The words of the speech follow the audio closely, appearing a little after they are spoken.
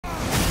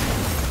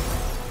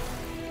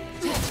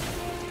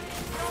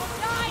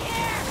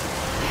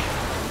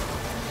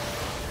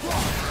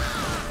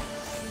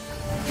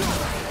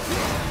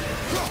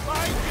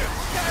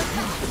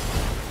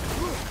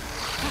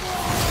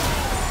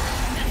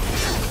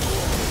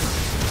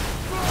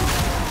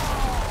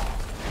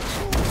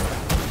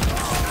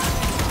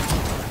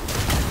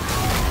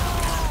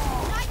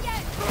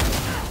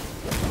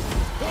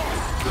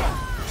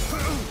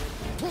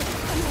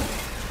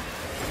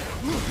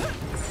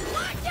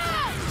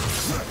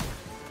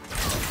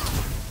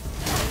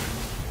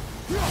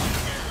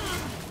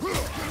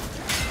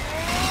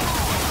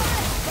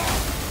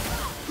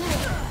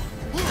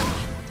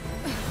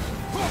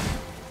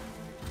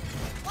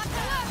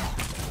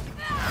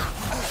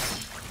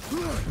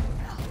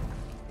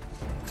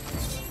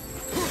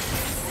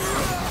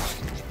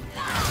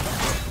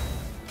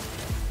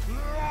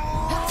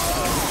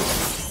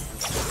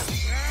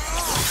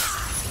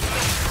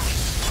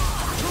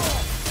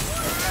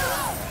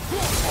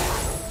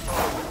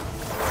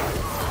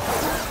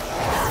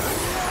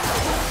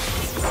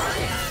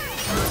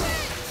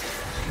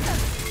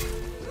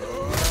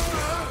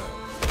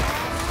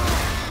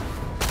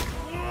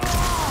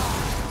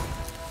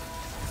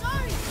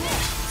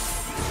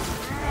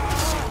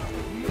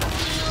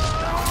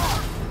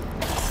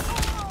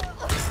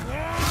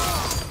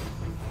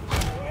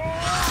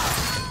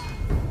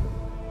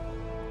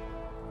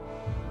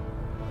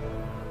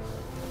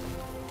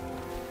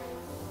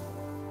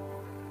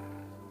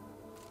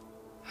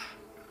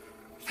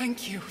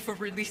Thank you for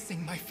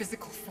releasing my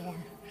physical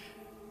form.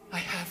 I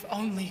have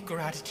only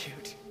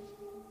gratitude.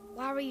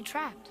 Why were you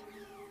trapped?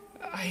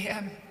 I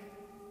am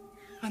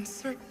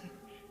uncertain.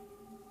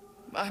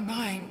 My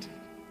mind,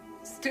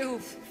 still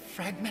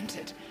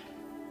fragmented.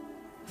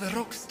 The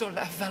Rokstol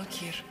af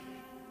Valkyr.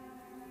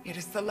 It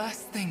is the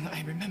last thing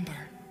I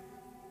remember.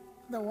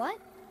 The what?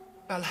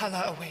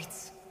 Valhalla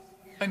awaits.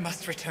 I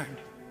must return.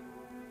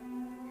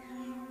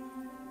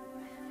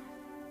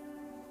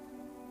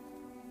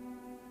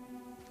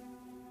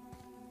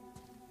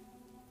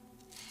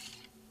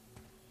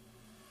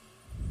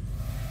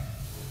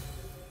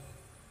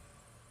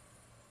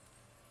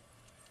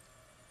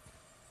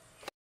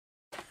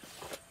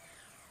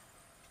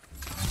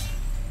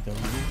 The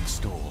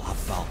Rokstol of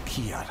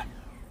Valkyr.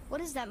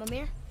 What is that,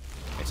 Mimir?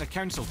 It's a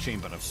council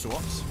chamber of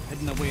sorts,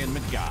 hidden away in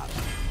Midgard.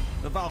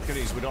 The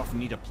Valkyries would often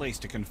need a place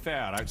to confer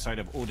outside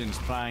of Odin's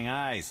prying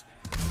eyes.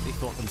 They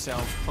thought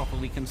themselves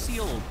properly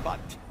concealed, but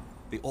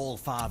the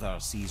All-Father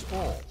sees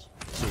all,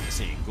 so the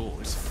saying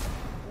goes.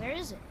 Where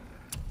is it?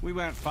 We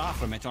weren't far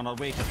from it on our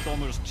way to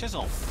Thormur's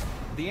Chisel.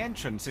 The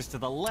entrance is to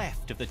the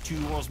left of the two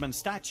oarsmen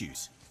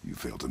statues. You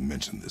failed to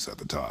mention this at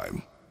the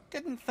time.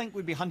 Didn't think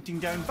we'd be hunting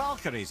down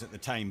Valkyries at the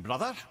time,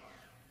 brother.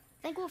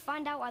 Think we'll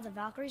find out why the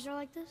Valkyries are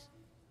like this?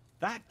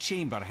 That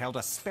chamber held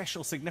a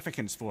special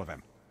significance for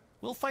them.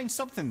 We'll find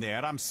something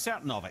there, I'm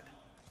certain of it.